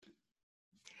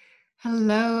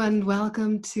Hello and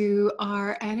welcome to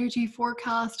our energy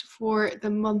forecast for the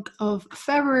month of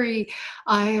February.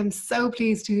 I am so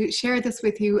pleased to share this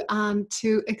with you and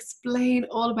to explain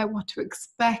all about what to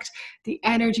expect, the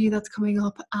energy that's coming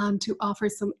up, and to offer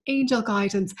some angel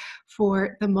guidance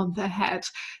for the month ahead.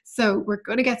 So we're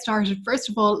going to get started. First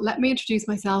of all, let me introduce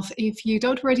myself. If you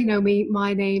don't already know me,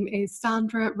 my name is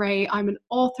Sandra Ray. I'm an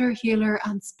author, healer,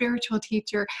 and spiritual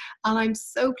teacher, and I'm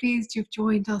so pleased you've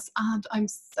joined us, and I'm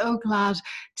so glad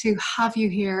to have you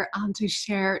here and to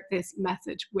share this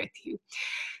message with you.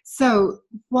 So,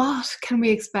 what can we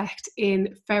expect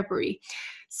in February?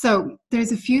 So,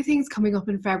 there's a few things coming up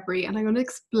in February, and I'm going to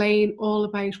explain all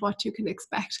about what you can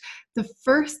expect. The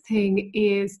first thing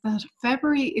is that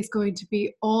February is going to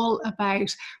be all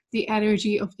about the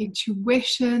energy of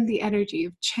intuition, the energy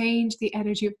of change, the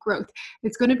energy of growth.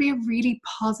 It's going to be a really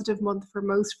positive month for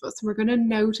most of us. And we're going to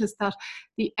notice that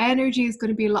the energy is going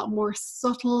to be a lot more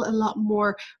subtle, a lot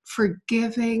more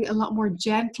forgiving, a lot more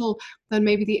gentle than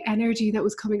maybe the energy that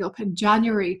was coming up in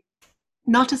January.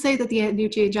 Not to say that the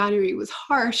energy in January was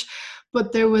harsh,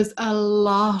 but there was a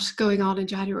lot going on in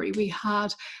January. We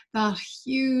had that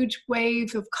huge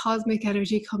wave of cosmic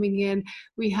energy coming in.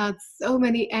 We had so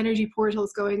many energy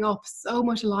portals going up, so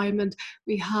much alignment.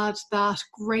 We had that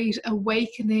great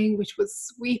awakening, which was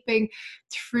sweeping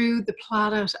through the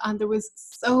planet, and there was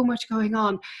so much going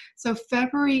on. So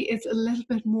February is a little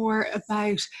bit more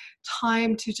about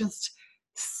time to just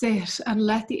sit and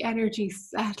let the energy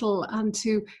settle and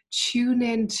to tune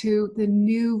into the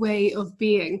new way of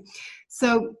being.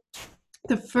 So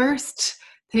the first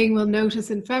thing we'll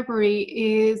notice in February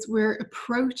is we're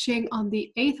approaching on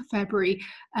the 8th of February,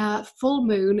 full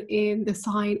moon in the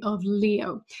sign of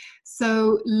Leo.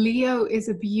 So Leo is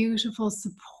a beautiful,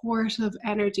 supportive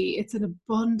energy. It's an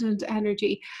abundant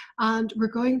energy. And we're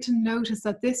going to notice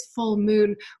that this full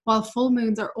moon, while full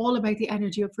moons are all about the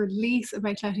energy of release,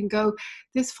 about letting go,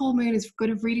 this full moon is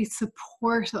going to really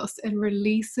support us in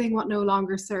releasing what no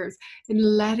longer serves, in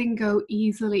letting go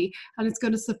easily. And it's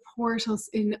going to support us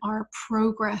in our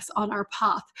progress on our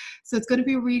path. So it's going to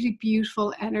be a really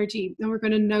beautiful energy. And we're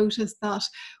going to notice that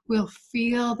we'll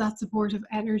feel that supportive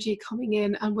energy coming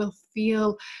in, and we'll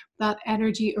feel that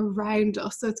energy around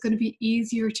us. So it's going to be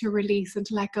easier to release and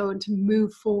to let go and to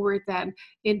move forward then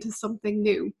into something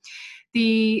new.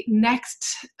 The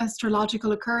next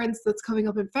astrological occurrence that's coming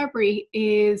up in February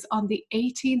is on the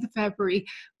 18th of February.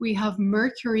 We have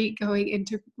Mercury going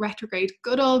into retrograde.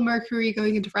 Good old Mercury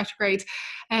going into retrograde.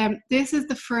 This is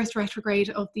the first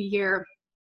retrograde of the year.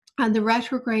 And the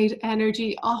retrograde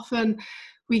energy often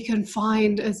we can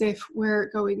find as if we're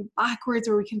going backwards,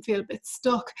 or we can feel a bit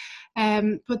stuck.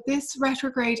 But this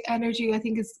retrograde energy, I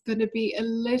think, is going to be a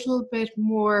little bit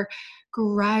more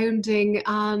grounding,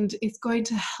 and it's going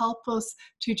to help us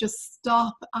to just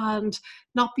stop and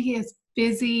not be as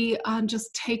busy and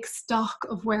just take stock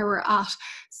of where we're at.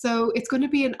 So it's going to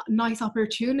be a nice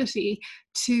opportunity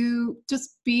to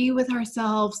just be with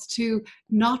ourselves, to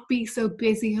not be so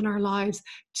busy in our lives,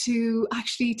 to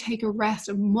actually take a rest,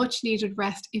 a much needed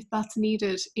rest if that's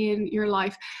needed in your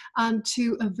life, and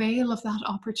to avail of that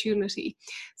opportunity.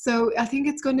 So I think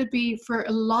it's going to be, for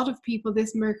a lot of people,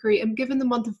 this Mercury, and given the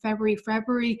month of February,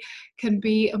 February can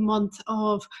be a month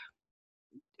of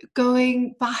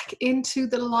going back into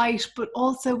the light, but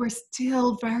also we're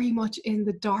still very much in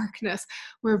the darkness.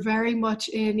 We're very much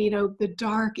in, the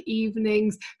dark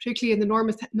evenings, particularly in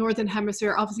the northern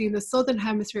hemisphere. Obviously in the southern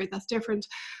hemisphere, that's different.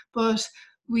 But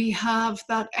we have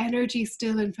that energy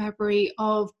still in February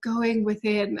of going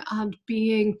within and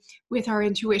being with our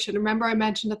intuition. Remember, I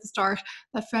mentioned at the start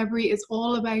that February is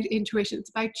all about intuition. It's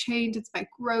about change. It's about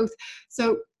growth.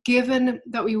 So given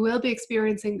that we will be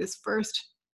experiencing this first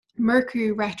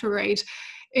Mercury retrograde,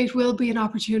 it will be an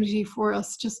opportunity for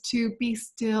us just to be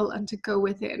still and to go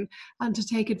within and to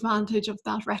take advantage of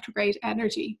that retrograde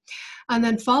energy. And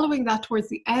then following that, towards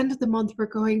the end of the month, we're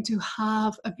going to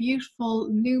have a beautiful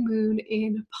new moon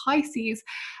in Pisces.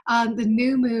 And the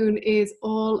new moon is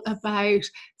all about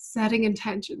setting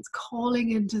intentions,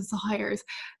 calling in desires,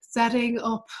 setting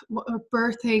up or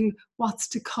birthing what's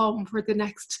to come for the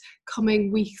next coming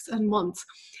weeks and months.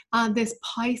 And this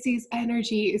Pisces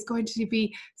energy is going to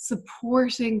be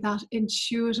supporting that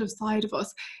intuitive side of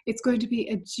us. It's going to be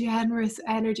a generous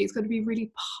energy. It's going to be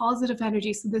really positive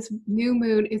energy. So this new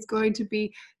moon is going to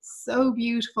be so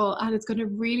beautiful, and it's going to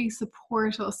really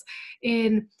support us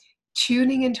in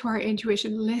tuning into our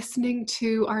intuition, listening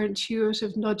to our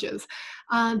intuitive nudges,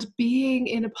 and being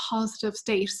in a positive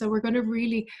state. So we're going to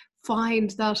really find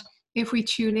that if we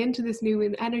tune into this new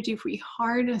moon energy, if we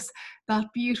harness that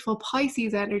beautiful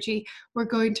Pisces energy, we're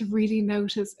going to really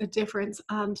notice a difference,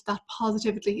 and that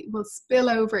positivity will spill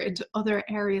over into other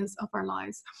areas of our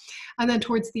lives. And then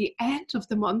towards the end of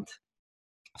the month,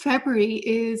 February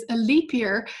is a leap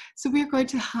year, so we're going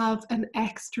to have an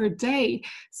extra day.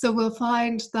 So we'll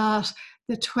find that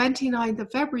the 29th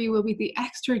of February will be the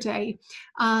extra day.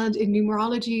 And in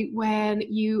numerology, when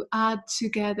you add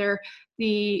together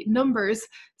the numbers,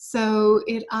 so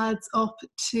it adds up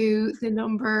to the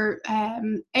number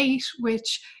 8,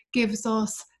 which gives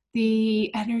us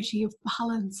the energy of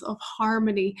balance, of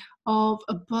harmony, of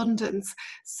abundance.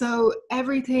 So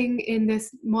everything in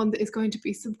this month is going to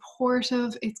be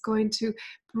supportive. It's going to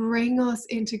bring us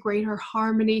into greater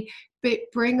harmony,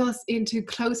 bring us into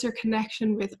closer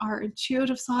connection with our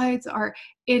intuitive sides, our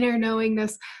inner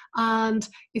knowingness, and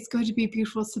it's going to be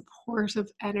beautiful, supportive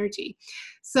energy.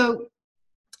 So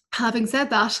having said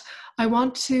that, I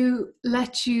want to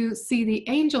let you see the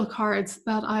angel cards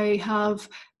that I have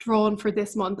drawn for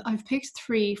this month. I've picked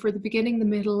 3 for the beginning, the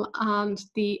middle, and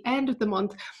the end of the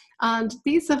month. And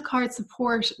these cards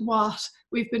support what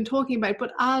we've been talking about,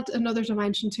 but add another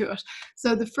dimension to it.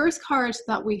 So the first card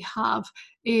that we have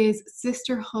is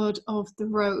Sisterhood of the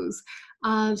Rose.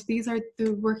 And these are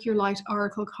the Work Your Light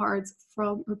Oracle cards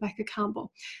from Rebecca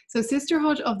Campbell. So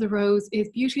Sisterhood of the Rose is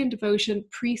beauty and devotion,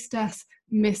 priestess,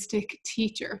 mystic,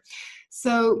 teacher.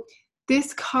 So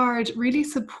this card really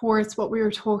supports what we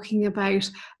were talking about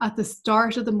at the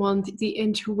start of the month, the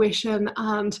intuition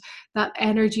and that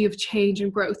energy of change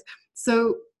and growth.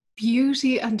 So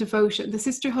beauty and devotion, the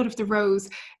Sisterhood of the Rose,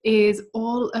 is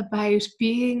all about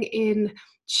being in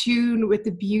tune with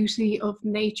the beauty of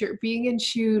nature, being in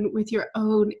tune with your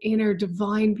own inner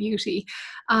divine beauty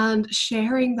and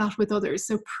sharing that with others.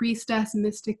 So priestess,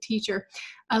 mystic, teacher,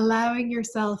 allowing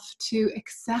yourself to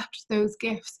accept those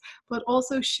gifts, but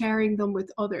also sharing them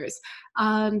with others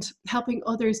and helping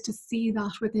others to see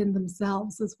that within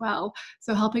themselves as well.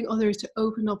 So helping others to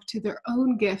open up to their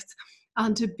own gifts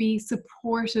and to be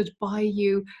supported by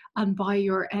you and by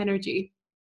your energy.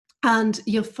 And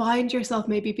you'll find yourself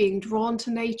maybe being drawn to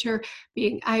nature,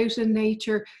 being out in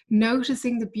nature,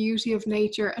 noticing the beauty of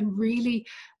nature and really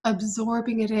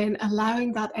absorbing it in,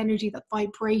 allowing that energy, that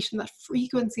vibration, that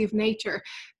frequency of nature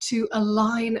to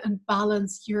align and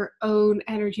balance your own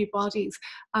energy bodies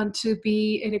and to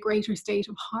be in a greater state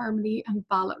of harmony and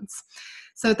balance.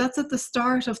 So that's at the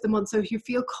start of the month. So if you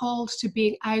feel called to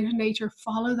being out in nature,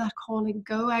 follow that calling,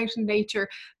 go out in nature,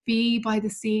 be by the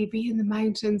sea, be in the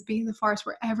mountains, be in the forest,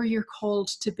 wherever you're called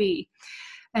to be.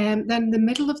 Then the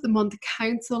middle of the month,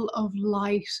 Council of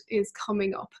Light is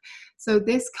coming up. So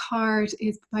this card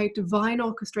is about divine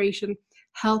orchestration,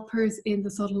 helpers in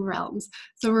the subtle realms.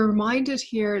 So we're reminded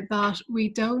here that we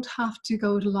don't have to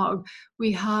go it alone.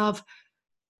 We have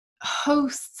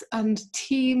hosts and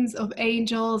teams of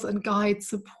angels and guides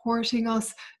supporting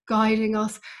us, guiding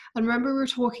us. And remember, we're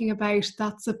talking about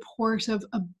that supportive,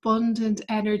 abundant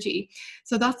energy.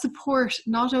 So that support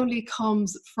not only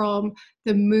comes from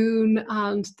the moon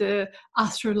and the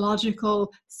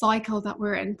astrological cycle that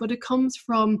we're in, but it comes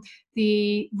from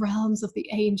the realms of the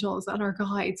angels and our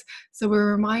guides. So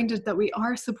we're reminded that we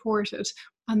are supported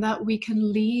and that we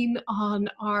can lean on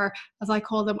our, as I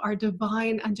call them, our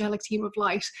divine angelic team of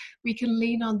light. We can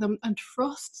lean on them and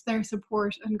trust their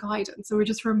support and guidance. So we're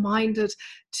just reminded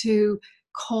to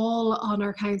call on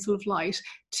our Council of Light,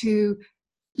 to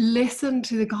listen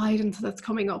to the guidance that's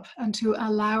coming up and to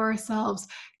allow ourselves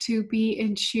to be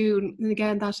in tune. And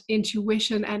again, that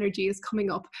intuition energy is coming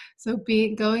up. So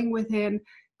going within,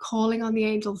 calling on the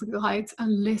angels and guides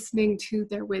and listening to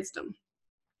their wisdom.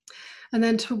 And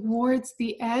then towards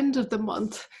the end of the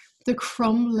month, the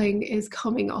crumbling is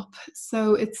coming up.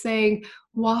 So it's saying,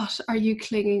 what are you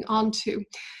clinging onto?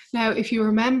 Now, if you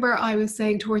remember, I was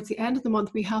saying towards the end of the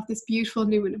month, we have this beautiful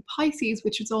new moon in Pisces,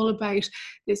 which is all about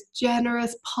this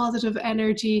generous, positive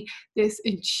energy, this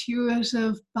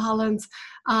intuitive balance.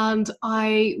 And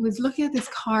I was looking at this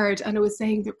card and it was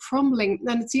saying the crumbling,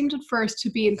 and it seemed at first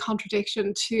to be in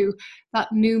contradiction to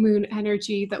that new moon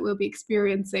energy that we'll be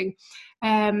experiencing.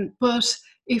 But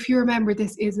if you remember,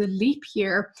 this is a leap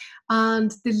year,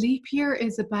 and the leap year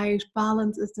is about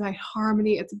balance, it's about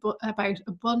harmony, it's about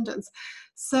abundance.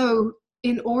 So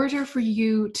in order for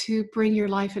you to bring your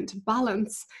life into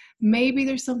balance, maybe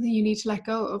there's something you need to let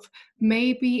go of.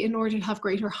 Maybe in order to have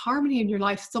greater harmony in your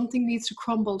life, something needs to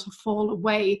crumble, to fall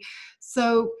away.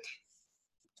 So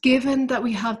given that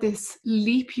we have this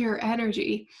leap year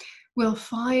energy, we'll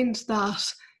find that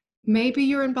maybe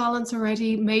you're in balance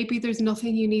already, maybe there's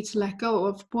nothing you need to let go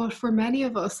of, but for many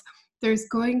of us, there's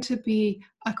going to be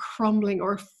a crumbling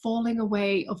or falling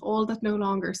away of all that no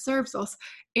longer serves us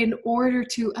in order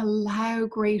to allow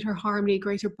greater harmony,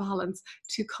 greater balance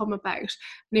to come about.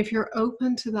 And if you're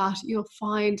open to that, you'll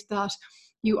find that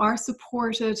you are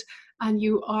supported and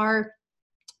you are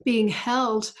being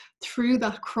held through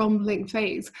that crumbling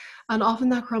phase. And often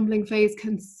that crumbling phase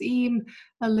can seem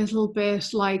a little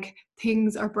bit like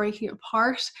things are breaking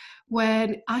apart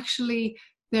when actually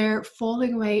they're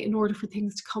falling away in order for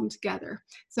things to come together.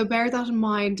 So bear that in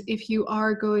mind. If you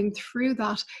are going through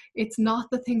that, it's not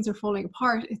that things are falling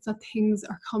apart, it's that things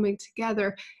are coming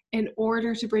together in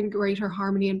order to bring greater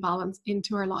harmony and balance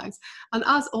into our lives. And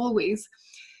as always,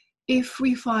 if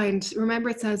we find, remember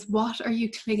it says, what are you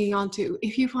clinging on to?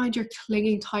 If you find you're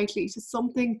clinging tightly to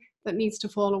something that needs to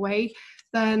fall away,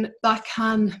 then that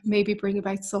can maybe bring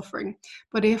about suffering.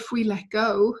 But if we let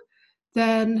go,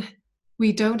 then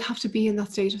we don't have to be in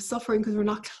that state of suffering because we're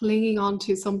not clinging on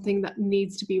to something that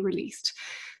needs to be released.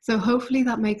 So hopefully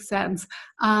that makes sense.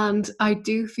 And I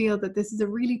do feel that this is a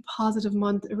really positive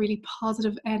month, a really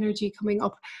positive energy coming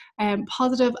up,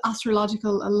 positive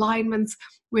astrological alignments,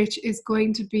 which is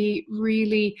going to be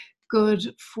really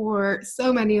good for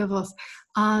so many of us.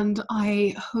 And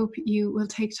I hope you will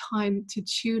take time to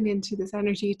tune into this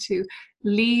energy, to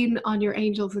lean on your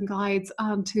angels and guides,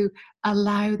 and to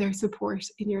allow their support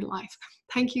in your life.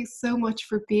 Thank you so much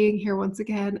for being here once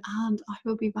again, and I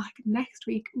will be back next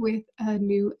week with a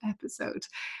new episode.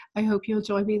 I hope you'll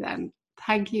join me then.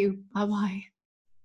 Thank you. Bye-bye.